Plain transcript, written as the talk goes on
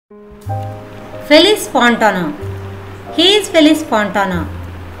Felice Fontana. He is Felice Fontana.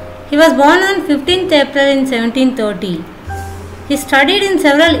 He was born on 15th April in 1730. He studied in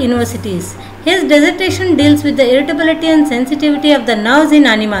several universities. His dissertation deals with the irritability and sensitivity of the nerves in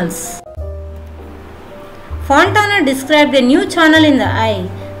animals. Fontana described a new channel in the eye.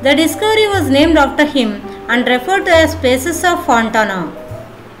 The discovery was named after him and referred to as spaces of Fontana.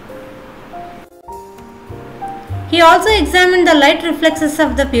 He also examined the light reflexes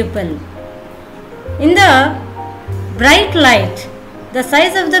of the pupil. In the bright light, the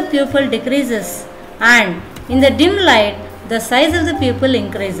size of the pupil decreases, and in the dim light, the size of the pupil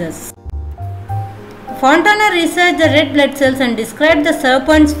increases. Fontana researched the red blood cells and described the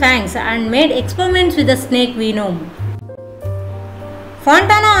serpent's fangs and made experiments with the snake venom.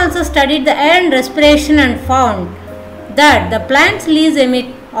 Fontana also studied the air and respiration and found that the plant's leaves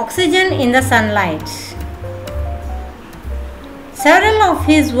emit oxygen in the sunlight. Several of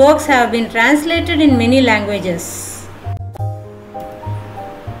his works have been translated in many languages.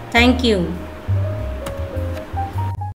 Thank you.